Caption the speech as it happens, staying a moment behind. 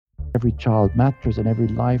Every child matters, and every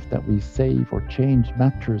life that we save or change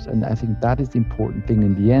matters. And I think that is the important thing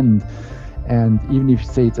in the end. And even if you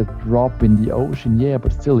say it's a drop in the ocean, yeah,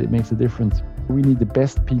 but still it makes a difference. We need the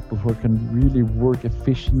best people who can really work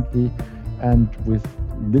efficiently and with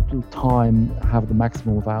little time have the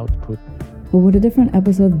maximum of output. Well, what a different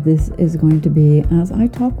episode this is going to be as I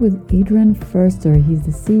talk with Adrian Förster. He's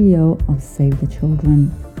the CEO of Save the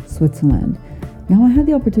Children Switzerland. Now, I had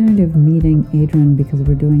the opportunity of meeting Adrian because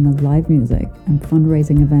we're doing a live music and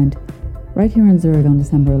fundraising event right here in Zurich on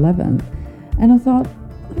December 11th. And I thought,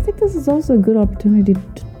 I think this is also a good opportunity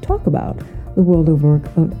to talk about the world of work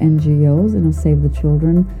of NGOs and of Save the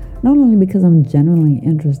Children, not only because I'm genuinely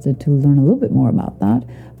interested to learn a little bit more about that,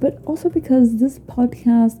 but also because this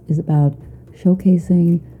podcast is about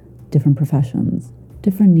showcasing different professions,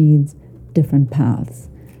 different needs, different paths.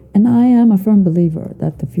 And I am a firm believer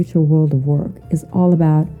that the future world of work is all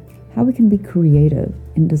about how we can be creative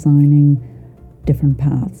in designing different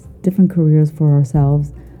paths, different careers for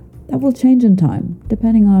ourselves that will change in time,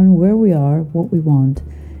 depending on where we are, what we want,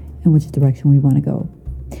 and which direction we want to go.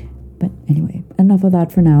 But anyway, enough of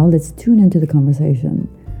that for now. Let's tune into the conversation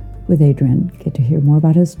with Adrian, get to hear more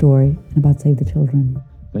about his story and about Save the Children.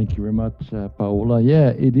 Thank you very much, Paola. Yeah,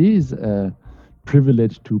 it is a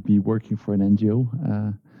privilege to be working for an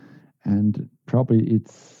NGO. And probably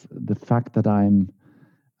it's the fact that I'm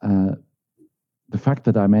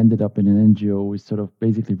ended up in an NGO is sort of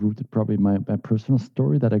basically rooted probably in my personal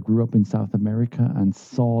story, that I grew up in South America and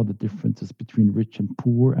saw the differences between rich and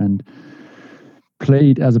poor, and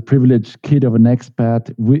played as a privileged kid of an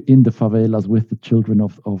expat in the favelas with the children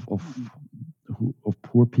of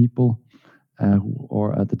poor people who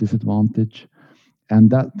are at a disadvantage. And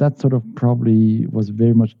that sort of probably was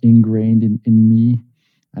very much ingrained in me.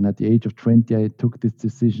 And at the age of 20, I took this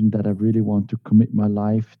decision that I really want to commit my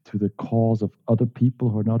life to the cause of other people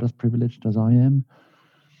who are not as privileged as I am,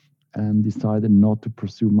 and decided not to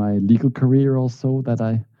pursue my legal career also that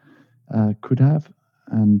I could have.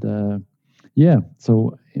 And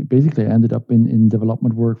so basically I ended up in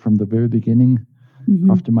development work from the very beginning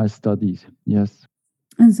after my studies. Yes.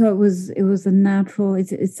 And so it was a natural,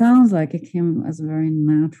 it sounds like it came as a very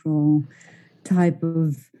natural type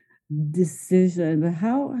of decision, but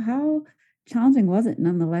how challenging was it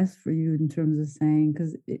nonetheless for you in terms of saying,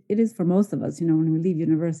 because it is for most of us, when we leave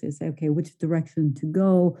university, say, okay, which direction to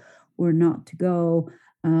go or not to go,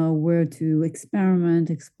 where to experiment,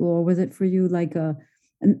 explore. Was it for you like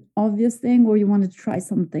an obvious thing, or you wanted to try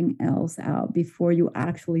something else out before you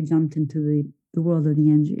actually jumped into the world of the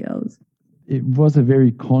NGOs? It was a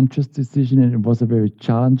very conscious decision, and it was a very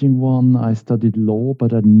challenging one. I studied law,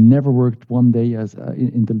 but I never worked one day as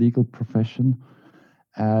in the legal profession.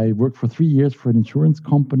 I worked for 3 years for an insurance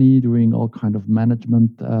company doing all kind of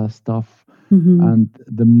management stuff. And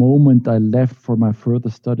the moment I left for my further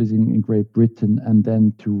studies in Great Britain and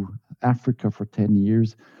then to Africa for 10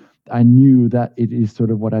 years, I knew that it is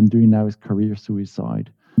sort of what I'm doing now is career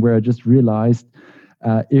suicide, where I just realized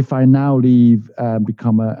if I now leave,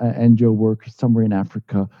 become an NGO worker somewhere in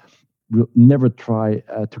Africa, will never try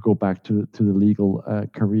to go back to the legal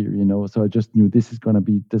career, So I just knew this is going to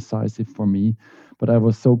be decisive for me. But I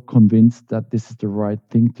was so convinced that this is the right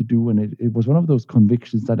thing to do. And it was one of those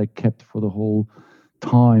convictions that I kept for the whole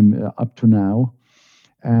time up to now.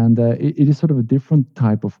 And it is sort of a different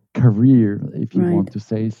type of career, if you want to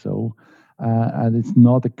say so. And it's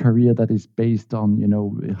not a career that is based on,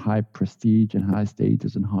 high prestige and high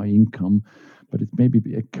status and high income, but it's maybe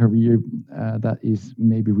a career that is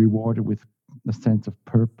maybe rewarded with a sense of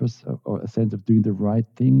purpose or a sense of doing the right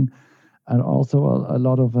thing. And also a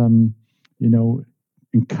lot of,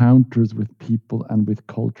 encounters with people and with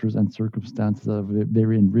cultures and circumstances that are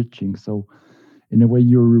very enriching. So in a way,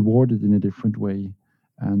 you're rewarded in a different way.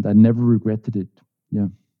 And I never regretted it. Yeah.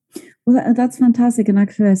 Well, that's fantastic. And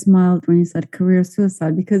actually, I smiled when you said career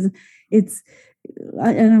suicide, because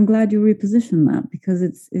and I'm glad you repositioned that, because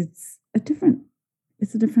it's a different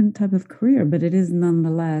type of career, but it is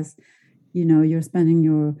nonetheless, you're spending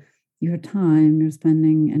your time, you're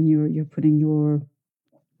spending, and you're putting your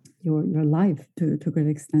life to a great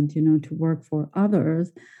extent, to work for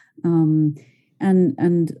others. And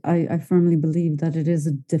I firmly believe that it is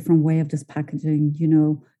a different way of just packaging,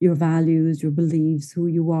 your values, your beliefs, who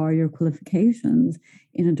you are, your qualifications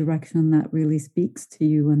in a direction that really speaks to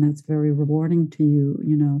you and that's very rewarding to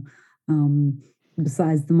you,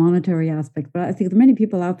 besides the monetary aspect. But I think there are many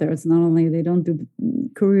people out there, it's not only they don't do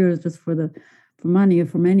careers just for money.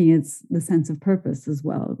 For many, it's the sense of purpose as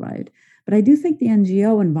well, right? But I do think the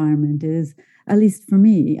NGO environment is, at least for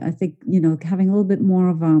me, I think, having a little bit more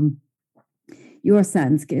of your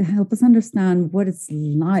sense, help us understand what it's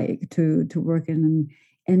like to work in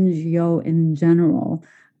an NGO in general,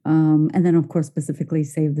 and then of course specifically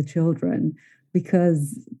Save the Children,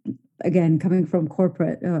 because again, coming from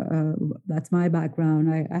corporate, that's my background.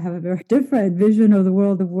 I have a very different vision of the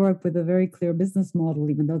world of work with a very clear business model,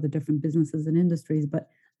 even though the different businesses and industries. But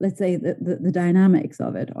let's say that the dynamics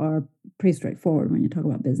of it are pretty straightforward when you talk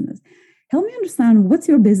about business. Help me understand, what's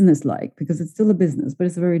your business like? Because it's still a business, but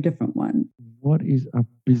it's a very different one. What is our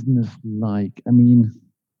business like? I mean,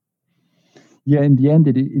 yeah, in the end,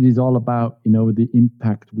 it is all about, the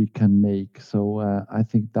impact we can make. So I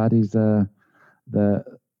think that is the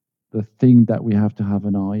thing that we have to have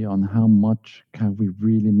an eye on. How much can we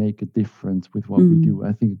really make a difference with what we do?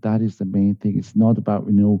 I think that is the main thing. It's not about,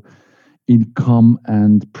 income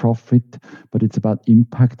and profit, but it's about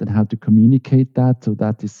impact and how to communicate that. So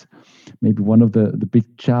that is maybe one of the big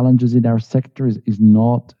challenges in our sector is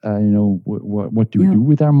not, what do we do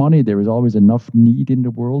with our money? There is always enough need in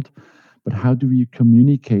the world, but how do we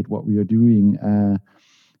communicate what we are doing?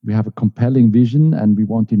 We have a compelling vision, and we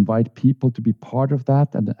want to invite people to be part of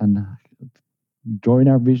that and join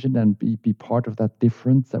our vision and be part of that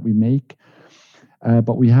difference that we make.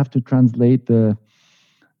 But we have to translate the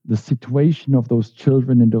situation of those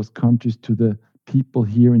children in those countries to the people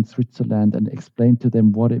here in Switzerland and explain to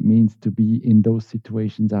them what it means to be in those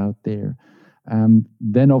situations out there.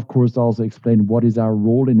 Then, of course, also explain what is our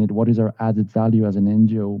role in it, what is our added value as an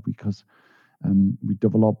NGO, because we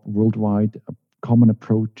develop worldwide common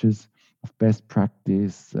approaches of best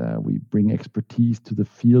practice. We bring expertise to the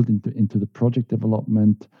field, into the project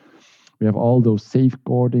development. We have all those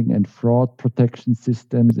safeguarding and fraud protection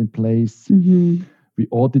systems in place. We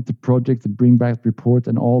audit the project and bring back reports,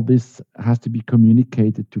 and all this has to be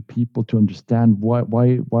communicated to people to understand why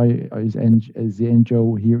is the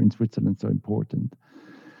NGO here in Switzerland so important.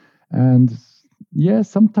 And yeah,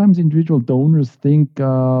 sometimes individual donors think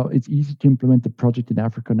it's easy to implement a project in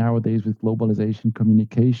Africa nowadays with globalization,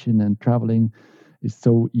 communication, and traveling is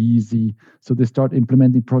so easy. So they start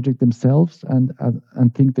implementing project themselves and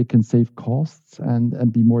think they can save costs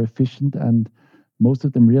and be more efficient. And most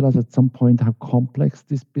of them realize at some point how complex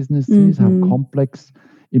this business is, how complex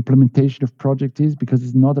implementation of project is, because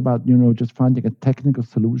it's not about, just finding a technical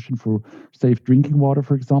solution for safe drinking water,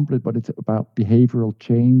 for example, but it's about behavioral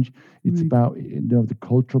change. It's about, the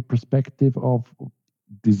cultural perspective of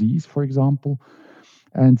disease, for example.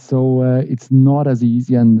 And so it's not as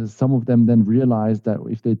easy. And some of them then realize that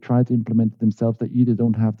if they try to implement it themselves, they either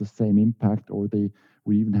don't have the same impact or they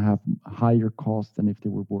will even have higher costs than if they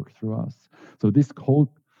would work through us. So this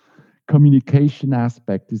whole communication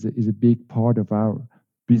aspect is a big part of our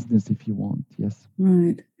business, if you want. Yes.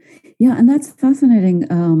 Right. Yeah. And that's fascinating.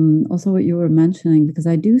 Also what you were mentioning, because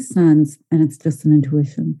I do sense, and it's just an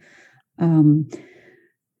intuition,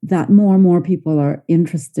 that more and more people are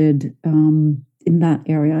interested in that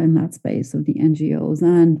area, in that space of the NGOs.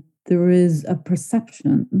 And there is a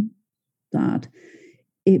perception that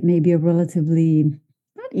it may be a relatively,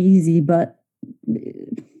 not easy, but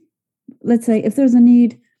let's say if there's a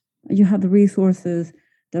need, you have the resources,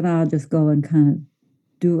 then I'll just go and kind of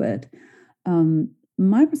do it.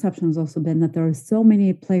 My perception has also been that there are so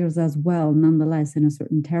many players as well, nonetheless, in a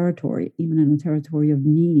certain territory, even in a territory of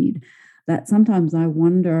need, that sometimes I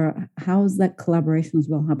wonder, how is that collaboration as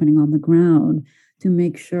well happening on the ground to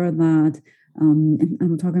make sure that, and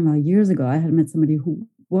I'm talking about years ago, I had met somebody who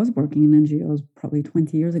was working in NGOs probably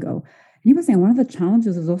 20 years ago. And he was saying one of the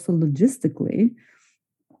challenges is also logistically,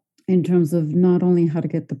 in terms of not only how to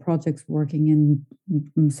get the projects working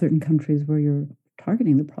in certain countries where you're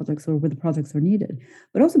targeting the projects or where the projects are needed,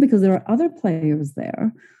 but also because there are other players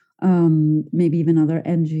there, maybe even other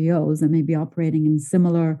NGOs that may be operating in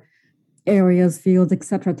similar areas, fields,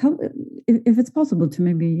 etc. Tell, if it's possible, to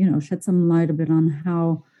maybe shed some light a bit on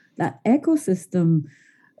how that ecosystem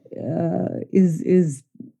is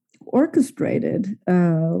orchestrated,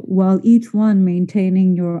 while each one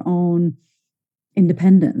maintaining your own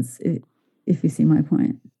independence, if you see my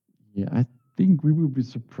point. Yeah, I think we would be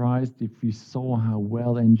surprised if we saw how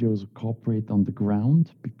well NGOs cooperate on the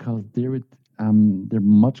ground, because they're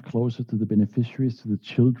much closer to the beneficiaries, to the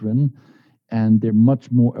children, and they're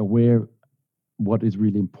much more aware what is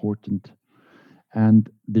really important. And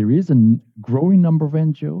there is a growing number of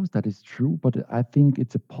NGOs, that is true, but I think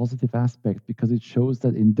it's a positive aspect because it shows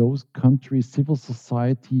that in those countries, civil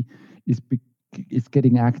society is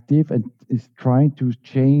getting active and is trying to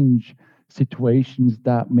change situations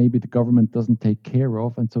that maybe the government doesn't take care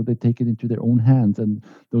of, and so they take it into their own hands. And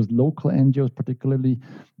those local NGOs particularly,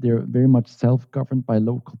 they're very much self-governed by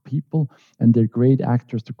local people, and they're great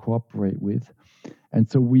actors to cooperate with. And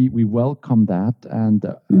so we welcome that, and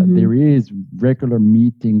there is regular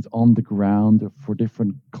meetings on the ground for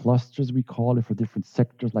different clusters, we call it, for different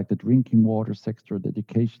sectors, like the drinking water sector, the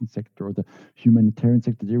education sector, or the humanitarian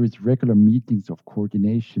sector. There is regular meetings of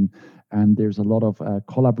coordination, and there's a lot of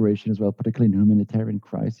collaboration as well, particularly in humanitarian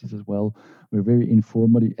crises as well, where very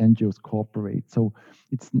informally NGOs cooperate. So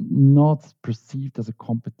it's not perceived as a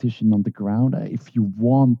competition on the ground. If you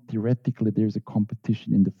want, theoretically, there's a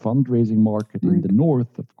competition in the fundraising market in the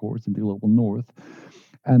north, of course, in the global north.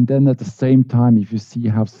 And then at the same time, if you see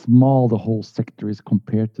how small the whole sector is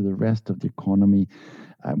compared to the rest of the economy,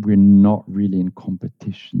 we're not really in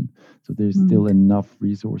competition. So there's still enough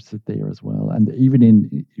resources there as well. And even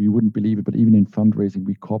in, you wouldn't believe it, but even in fundraising,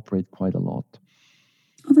 we cooperate quite a lot.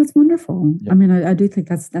 Oh, that's wonderful. Yep. I mean, I do think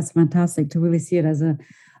that's fantastic to really see it as a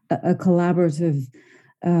collaborative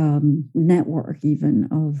network, even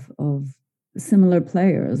of similar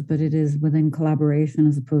players, but it is within collaboration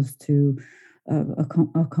as opposed to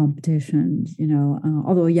a competition. You know,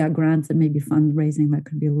 although grants and maybe fundraising, that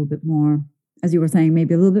could be a little bit more, as you were saying,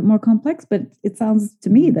 maybe a little bit more complex. But it sounds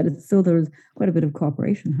to me that it's still, there's quite a bit of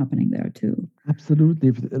cooperation happening there too. Absolutely.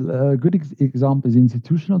 A good example is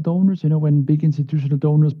institutional donors. You know, when big institutional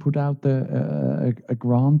donors put out a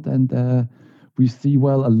grant, and we see,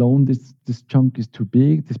 well, alone this chunk is too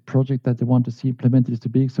big. This project that they want to see implemented is too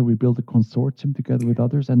big. So we build a consortium together with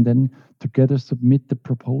others, and then together submit the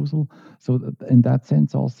proposal. So in that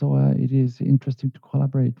sense, also, it is interesting to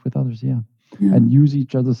collaborate with others. Yeah. And use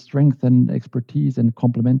each other's strength and expertise and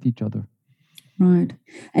complement each other. Right.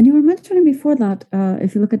 And you were mentioning before that,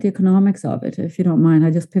 if you look at the economics of it, if you don't mind,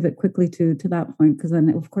 I just pivot quickly to that point, because then,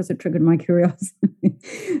 of course, it triggered my curiosity.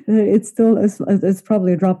 It's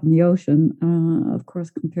probably a drop in the ocean, of course,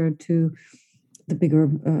 compared to the bigger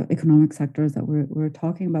economic sectors that we're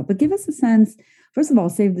talking about. But give us a sense, first of all,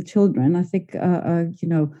 Save the Children. I think,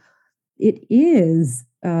 it is,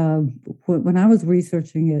 when I was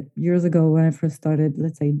researching it years ago, when I first started,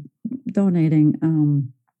 let's say,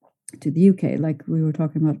 donating to the UK, like we were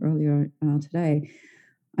talking about earlier today.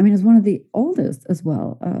 I mean, it's one of the oldest as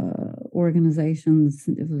well organizations.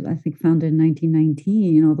 It was, I think, founded in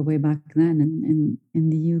 1919, all the way back then in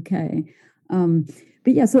the UK.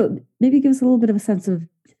 But yeah, so maybe give us a little bit of a sense of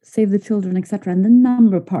Save the Children, etc., and the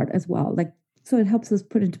number part as well. Like, so it helps us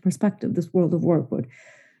put into perspective this world of work.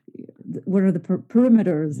 What are the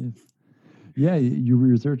perimeters? Yes. Yeah, you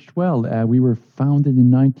researched well. We were founded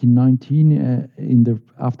in 1919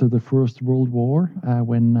 after the First World War,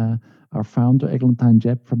 when our founder, Eglantine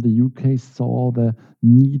Jepp from the UK, saw the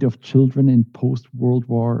need of children in post-World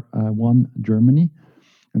War I Germany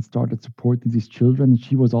and started supporting these children.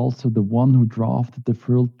 She was also the one who drafted the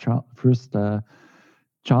first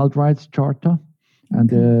Child Rights Charter. And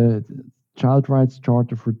the Child Rights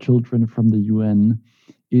Charter for Children from the UN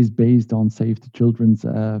is based on Save the Children's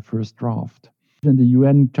first draft. And the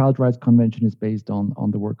UN Child Rights Convention is based on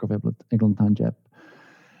the work of Eglantine Jepp.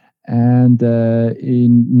 And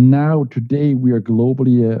now, today, we are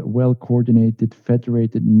globally a well-coordinated,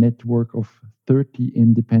 federated network of 30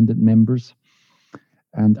 independent members.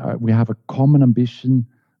 And we have a common ambition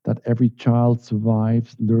that every child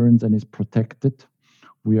survives, learns, and is protected.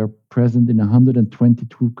 We are present in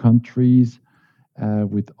 122 countries,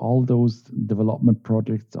 with all those development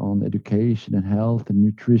projects on education and health and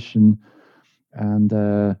nutrition. And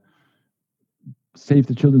Save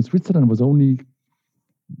the Children Switzerland was only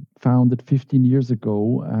founded 15 years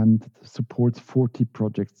ago and supports 40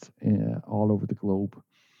 projects all over the globe.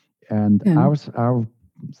 And our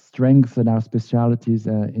strengths and our specialities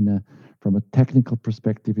from a technical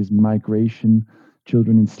perspective is migration,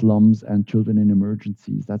 children in slums, and children in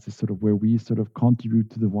emergencies. That's sort of where we sort of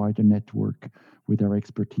contribute to the wider network with our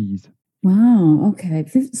expertise. Wow. Okay.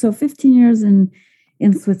 So 15 years in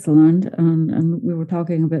Switzerland, and we were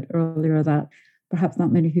talking a bit earlier that perhaps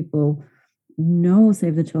not many people know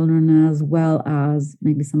Save the Children as well as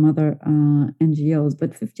maybe some other NGOs,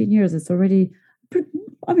 but 15 years, it's already,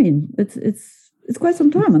 I mean, it's quite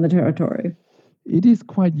some time on the territory. It is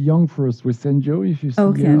quite young for a Swiss NGO. If you see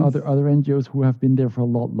other NGOs who have been there for a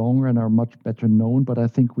lot longer and are much better known, but I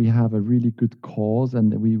think we have a really good cause,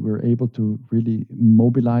 and we were able to really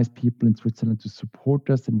mobilize people in Switzerland to support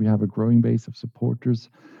us, and we have a growing base of supporters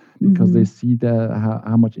because they see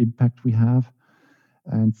how much impact we have.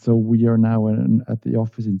 And so we are now at the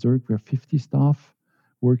office in Zurich. We have 50 staff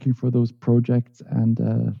working for those projects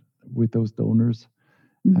and with those donors,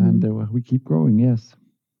 and we keep growing. Yes.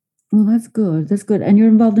 Well, that's good. That's good. And you're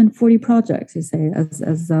involved in 40 projects, you say, as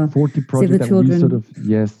 40 Save projects the that Children, we sort of,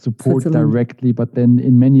 yes, support Switzerland. directly, but then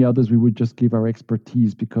in many others we would just give our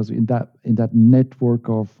expertise, because in that network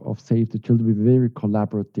of Save the Children, we're very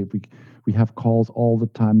collaborative. We have calls all the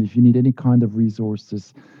time. If you need any kind of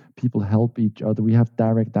resources, people help each other. We have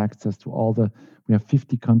direct access to we have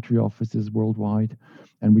 50 country offices worldwide,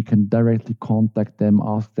 and we can directly contact them,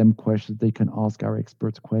 ask them questions. They can ask our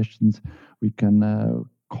experts questions. We can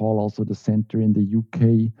call also the center in the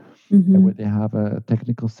UK, where they have a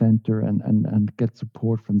technical center, and get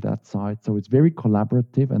support from that side. So it's very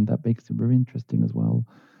collaborative, and that makes it very interesting as well,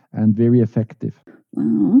 and very effective.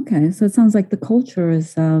 Wow. Okay. So it sounds like the culture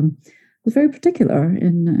is very particular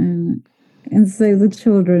in Save the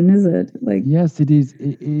Children, is it? Like, yes, it is.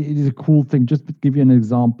 It is a cool thing. Just to give you an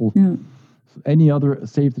example, any other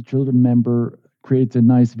Save the Children member creates a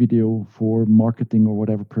nice video for marketing or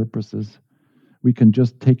whatever purposes, we can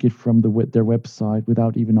just take it from their website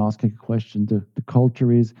without even asking a question. The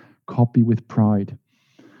culture is copy with pride.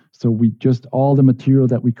 So all the material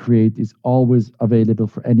that we create is always available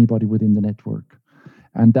for anybody within the network.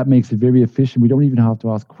 And that makes it very efficient. We don't even have to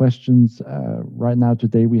ask questions. Right now,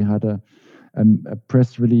 today, we had a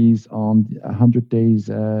press release on 100 days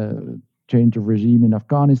change of regime in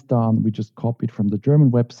Afghanistan. We just copied from the German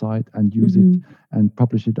website and use it and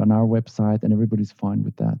publish it on our website, and everybody's fine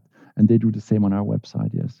with that. And they do the same on our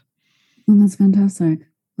website, yes. Oh, that's fantastic.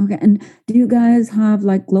 Okay. And do you guys have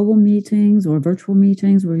like global meetings or virtual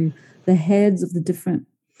meetings where the heads of the different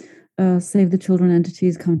Save the Children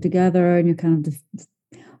entities come together and you kind of,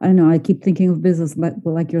 I don't know, I keep thinking of business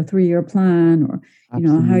like your 3-year plan, or,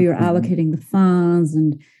 how you're allocating the funds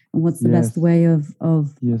and what's the best way of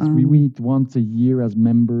Yes, we meet once a year as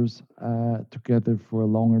members together for a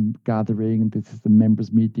longer gathering. And this is the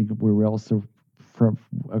members meeting where we also,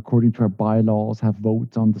 according to our bylaws, have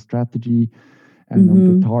votes on the strategy and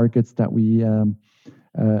on the targets that we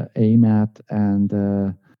aim at.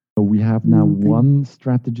 And we have now one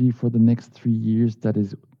strategy for the next 3 years that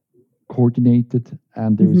is coordinated,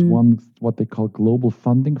 and there is one what they call global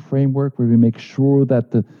funding framework, where we make sure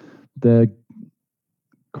that the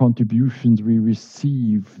contributions we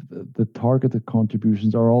receive, the targeted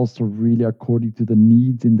contributions, are also really according to the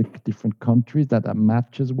needs in the different countries, that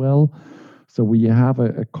matches well. So we have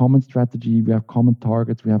a common strategy, we have common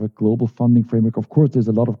targets, we have a global funding framework. Of course, there's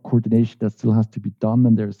a lot of coordination that still has to be done,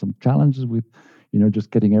 and there's some challenges with,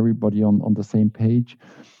 just getting everybody on the same page.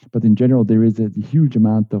 But in general, there is a huge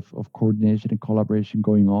amount of coordination and collaboration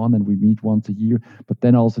going on, and we meet once a year. But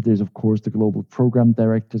then also there's, of course, the global program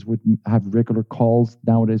directors would have regular calls.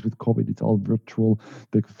 Nowadays with COVID, it's all virtual.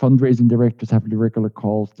 The fundraising directors have regular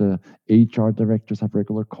calls. The HR directors have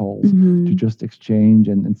regular calls to just exchange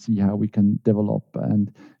and see how we can develop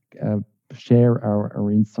and share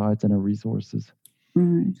our insights and our resources.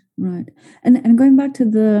 Right. And going back to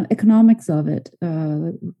the economics of it,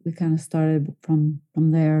 we kind of started from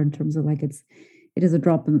there in terms of like it is a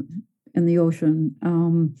drop in the ocean.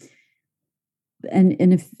 And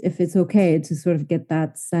if it's okay to sort of get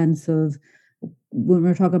that sense of when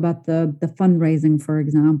we're talking about the fundraising, for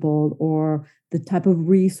example, or the type of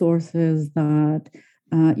resources that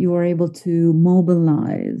you are able to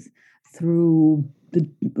mobilize through the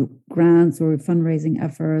grants or fundraising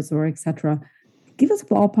efforts or etc. Give us a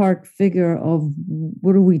ballpark figure of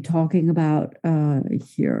what are we talking about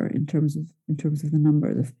here in terms of the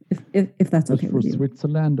numbers, if that's okay with you. For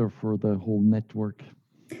Switzerland or for the whole network?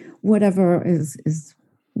 Whatever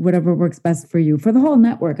whatever works best for you. For the whole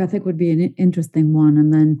network, I think would be an interesting one.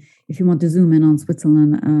 And then if you want to zoom in on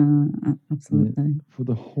Switzerland, absolutely. For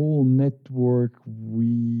the whole network,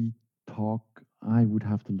 we talk. I would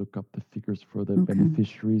have to look up the figures for the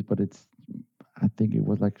beneficiaries, but I think it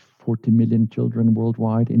was like 40 million children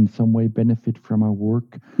worldwide in some way benefit from our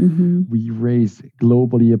work. We raise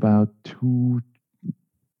globally about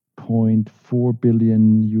 $2.4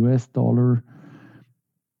 billion US.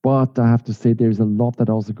 But I have to say there's a lot that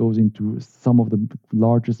also goes into some of the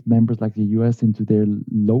largest members like the US into their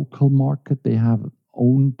local market. They have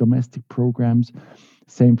own domestic programs.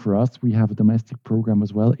 Same for us. We have a domestic program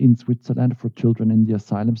as well in Switzerland for children in the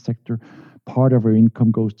asylum sector. Part of our income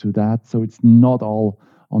goes to that. So it's not all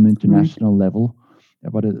on international level,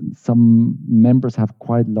 but some members have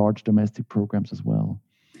quite large domestic programs as well.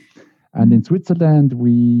 And in Switzerland,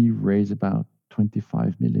 we raise about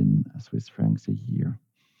 25 million Swiss francs a year.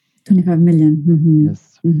 25 million.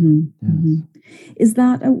 Yes. Yes. Is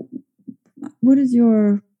that what is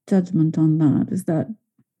your judgment on that? Is that?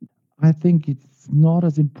 I think it's not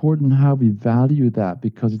as important how we value that,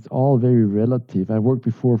 because it's all very relative. I worked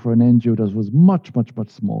before for an NGO that was much, much, much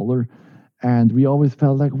smaller, And we always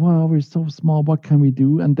felt like, wow, we're so small. What can we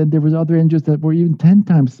do? And then there was other NGOs that were even 10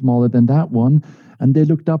 times smaller than that one. And they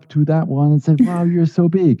looked up to that one and said, wow, you're so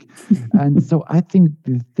big. And so I think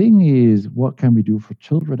the thing is, what can we do for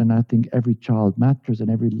children? And I think every child matters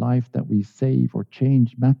and every life that we save or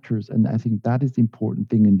change matters. And I think that is the important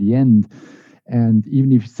thing in the end. And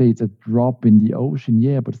even if you say it's a drop in the ocean,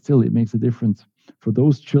 yeah, but still it makes a difference. For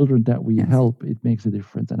those children that we help, it makes a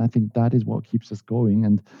difference. And I think that is what keeps us going.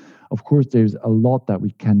 And of course, there's a lot that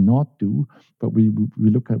we cannot do, but we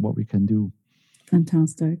look at what we can do.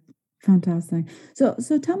 Fantastic.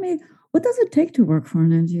 So tell me, what does it take to work for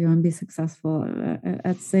an NGO and be successful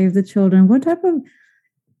at Save the Children? What type of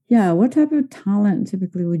talent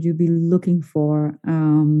typically would you be looking for?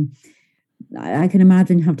 I can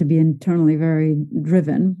imagine you have to be internally very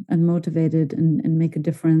driven and motivated and make a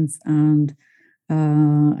difference. And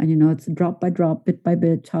it's a drop by drop, bit by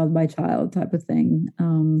bit, child by child type of thing,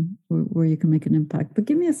 where you can make an impact. But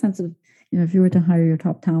give me a sense of, if you were to hire your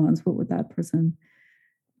top talents, what would that person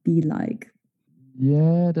be like?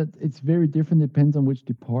 Yeah, that it's very different. Depends on which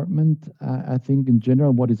department. I think in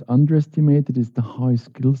general, what is underestimated is the high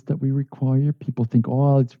skills that we require. People think,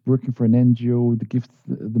 oh, it's working for an NGO.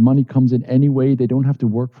 The money comes in anyway. They don't have to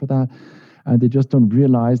work for that. And they just don't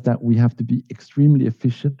realize that we have to be extremely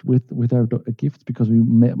efficient with our gifts, because we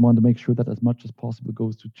want to make sure that as much as possible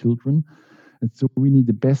goes to children. And so we need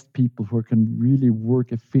the best people who can really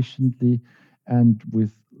work efficiently and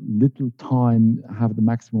with little time have the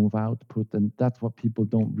maximum of output. And that's what people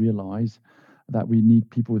don't realize, that we need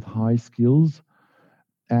people with high skills.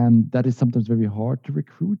 And that is sometimes very hard to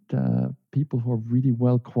recruit, people who are really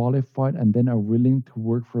well qualified and then are willing to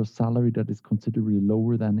work for a salary that is considerably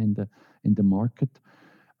lower than in the market.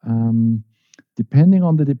 Depending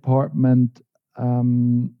on the department,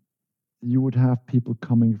 you would have people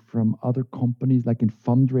coming from other companies. Like in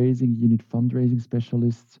fundraising, you need fundraising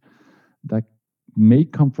specialists that may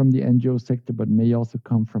come from the NGO sector, but may also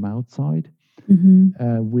come from outside.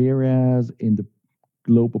 Whereas in the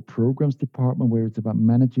global programs department, where it's about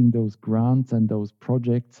managing those grants and those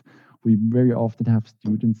projects, we very often have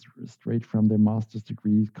students straight from their master's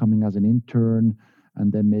degrees coming as an intern,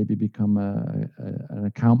 and then maybe become an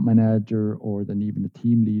account manager, or then even a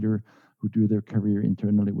team leader, who do their career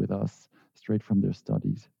internally with us straight from their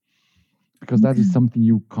studies. Because that is something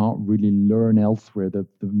you can't really learn elsewhere. The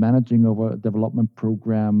managing of a development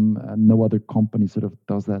program, no other company sort of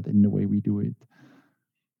does that in the way we do it.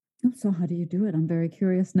 So how do you do it? I'm very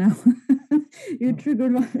curious now. You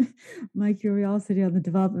triggered my curiosity on the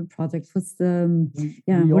development projects. What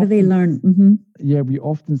do they learn? Yeah, we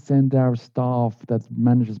often send our staff that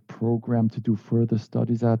manages program to do further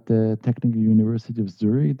studies at the Technical University of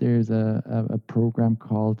Zurich. There's a program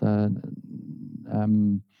called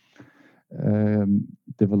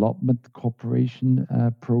Development Cooperation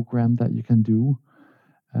program that you can do.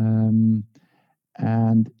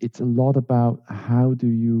 And it's a lot about how do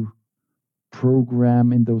you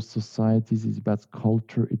program in those societies. It's about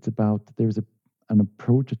culture. It's about, there's an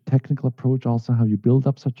approach, a technical approach, also how you build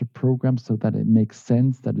up such a program so that it makes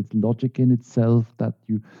sense, that it's logic in itself, that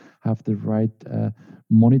you have the right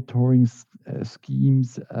monitoring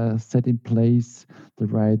schemes set in place, the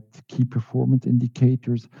right key performance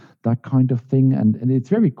indicators, that kind of thing. And it's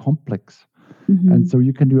very complex. And so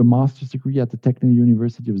you can do a master's degree at the Technical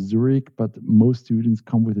University of Zurich, but most students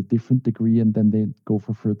come with a different degree and then they go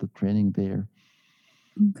for further training there.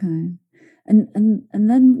 Okay. And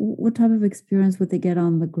then what type of experience would they get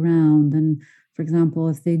on the ground? And for example,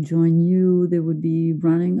 if they join you, they would be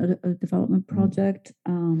running a development project.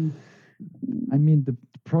 I mean, the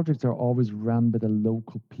projects are always run by the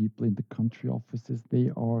local people in the country offices.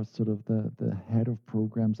 They are sort of the head of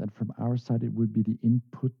programs. And from our side, it would be the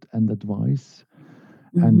input and advice.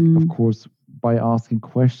 And of course, by asking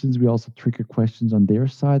questions, we also trigger questions on their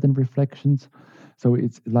side and reflections. So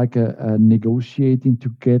it's like a negotiating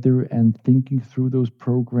together and thinking through those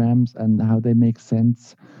programs and how they make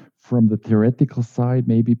sense from the theoretical side,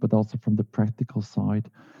 maybe, but also from the practical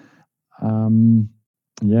side.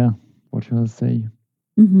 What shall I say?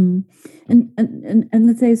 And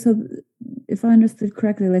let's say, so if I understood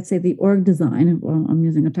correctly, let's say the org design, well, I'm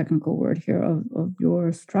using a technical word here, of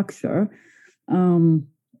your structure.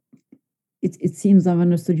 It seems I've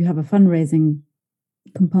understood you have a fundraising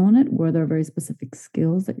component where there are very specific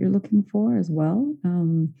skills that you're looking for as well.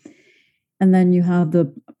 And then you have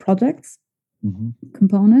the projects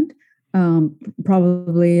component,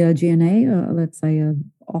 probably a G&A, let's say a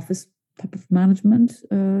office type of management.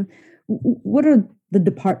 What are the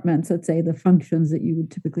departments, let's say the functions that you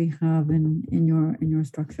would typically have in your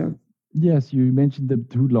structure? Yes, you mentioned the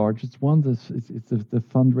two largest ones. It's the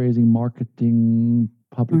fundraising, marketing,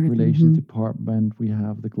 public relations department. We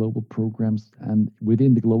have the global programs, and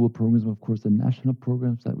within the global programs, of course, the national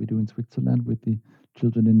programs that we do in Switzerland with the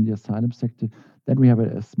children in the asylum sector. Then we have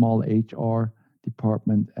a small HR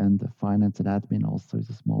department, and the finance and admin also is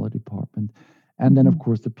a smaller department. And then, of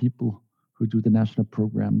course, the people who do the national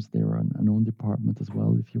programs, they're an own department as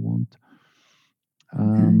well, if you want.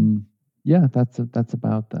 Yeah, that's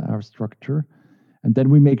about our structure. And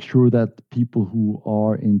then we make sure that people who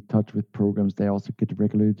are in touch with programs, they also get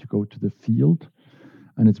regularly to go to the field.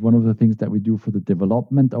 And it's one of the things that we do for the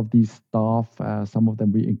development of these staff. Some of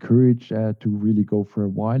them we encourage to really go for a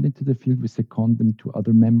while into the field. We second them to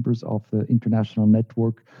other members of the international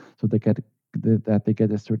network so they get that they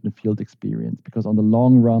get a certain field experience. Because on the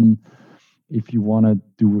long run, if you want to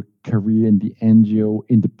do a career in the NGO,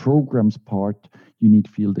 in the programs part, you need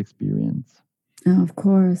field experience. Oh, of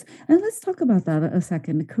course. And let's talk about that a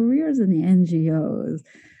second. Careers in the NGOs.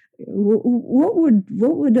 What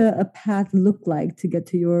would a path look like to get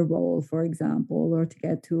to your role, for example, or to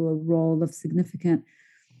get to a role of significant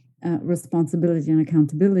responsibility and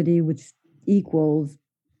accountability, which equals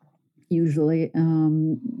usually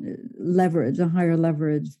leverage, a higher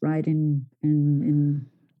leverage, right, in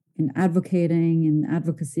advocating, in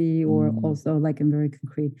advocacy, or also like in very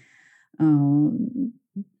concrete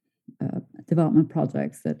development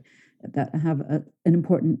projects that have an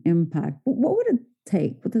important impact. What would it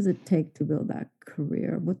take? What does it take to build that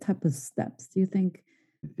career? What type of steps do you think?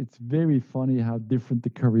 It's very funny how different the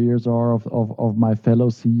careers are of my fellow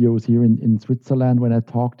CEOs here in Switzerland when I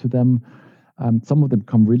talk to them. Some of them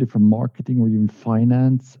come really from marketing or even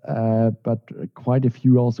finance, but quite a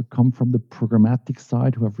few also come from the programmatic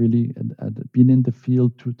side who have really been in the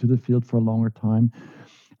field, to the field for a longer time.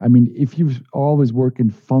 I mean, if you always work in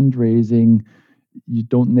fundraising, you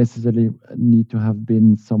don't necessarily need to have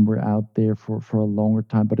been somewhere out there for a longer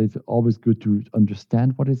time, but it's always good to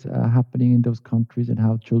understand what is happening in those countries and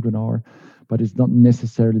how children are. But it's not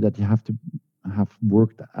necessarily that you have to have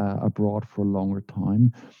worked abroad for a longer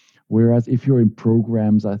time. Whereas if you're in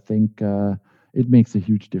programs, I think it makes a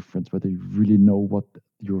huge difference whether you really know what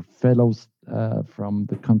your fellows from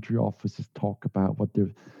the country offices talk about, what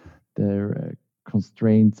their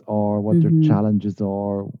constraints are, what their challenges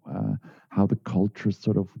are, how the cultures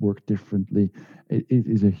sort of work differently. It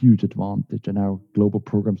is a huge advantage. And our global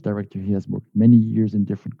programs director, he has worked many years in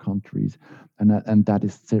different countries, and that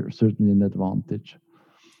is certainly an advantage.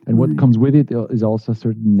 And what comes with it is also a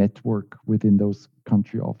certain network within those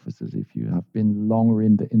country offices. If you have been longer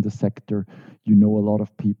in the sector, you know a lot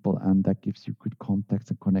of people, and that gives you good contacts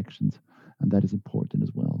and connections, and that is important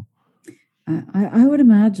as well. I would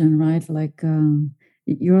imagine, right? Like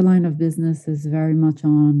your line of business is very much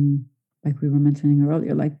on, like we were mentioning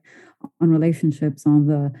earlier, like on relationships, on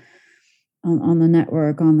the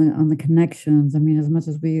network, on the connections. I mean, as much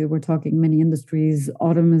as we were talking many industries,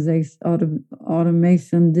 automation,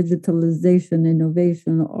 digitalization,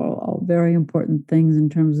 innovation, are all very important things in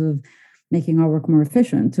terms of making our work more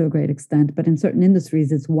efficient to a great extent. But in certain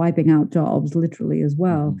industries, it's wiping out jobs literally as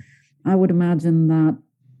well. I would imagine that,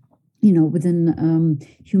 you know, within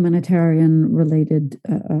humanitarian related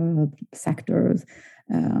sectors,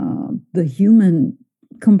 the human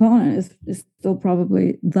component is still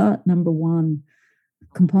probably the number one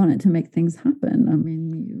component to make things happen. I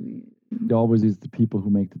mean, it always is the people who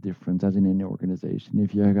make the difference, as in any organization.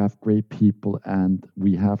 If you have great people, and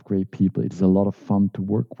we have great people, it is a lot of fun to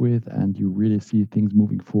work with, and you really see things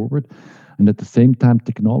moving forward. And at the same time,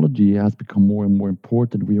 technology has become more and more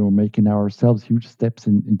important. We are making ourselves huge steps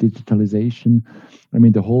in digitalization. I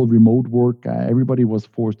mean, the whole remote work, everybody was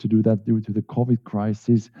forced to do that due to the COVID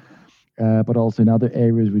crisis. But also in other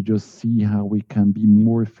areas, we just see how we can be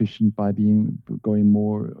more efficient by going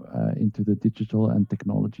more into the digital and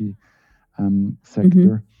technology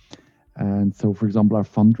sector. And so, for example, our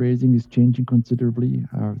fundraising is changing considerably.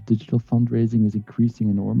 Our digital fundraising is increasing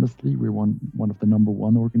enormously. We're one of the number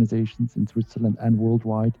one organizations in Switzerland and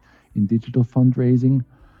worldwide in digital fundraising.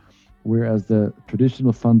 Whereas the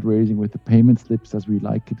traditional fundraising with the payment slips, as we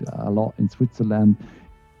like it a lot in Switzerland,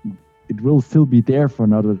 it will still be there for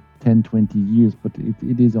another 10, 20 years, but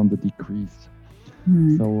it is on the decrease.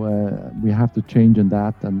 So we have to change on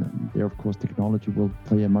that, and there, of course, technology will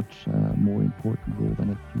play a much more important role than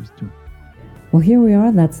it used to. Well, here we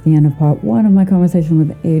are. That's the end of part one of my conversation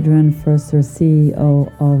with Adrian Förster,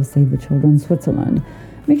 CEO of Save the Children Switzerland.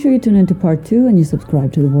 Make sure you tune into part two and you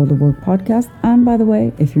subscribe to the World of Work podcast. And by the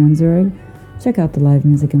way, if you're in Zurich, check out the live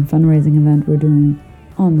music and fundraising event we're doing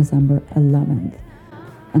on December 11th.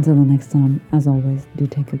 Until the next time, as always, do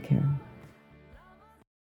take good care.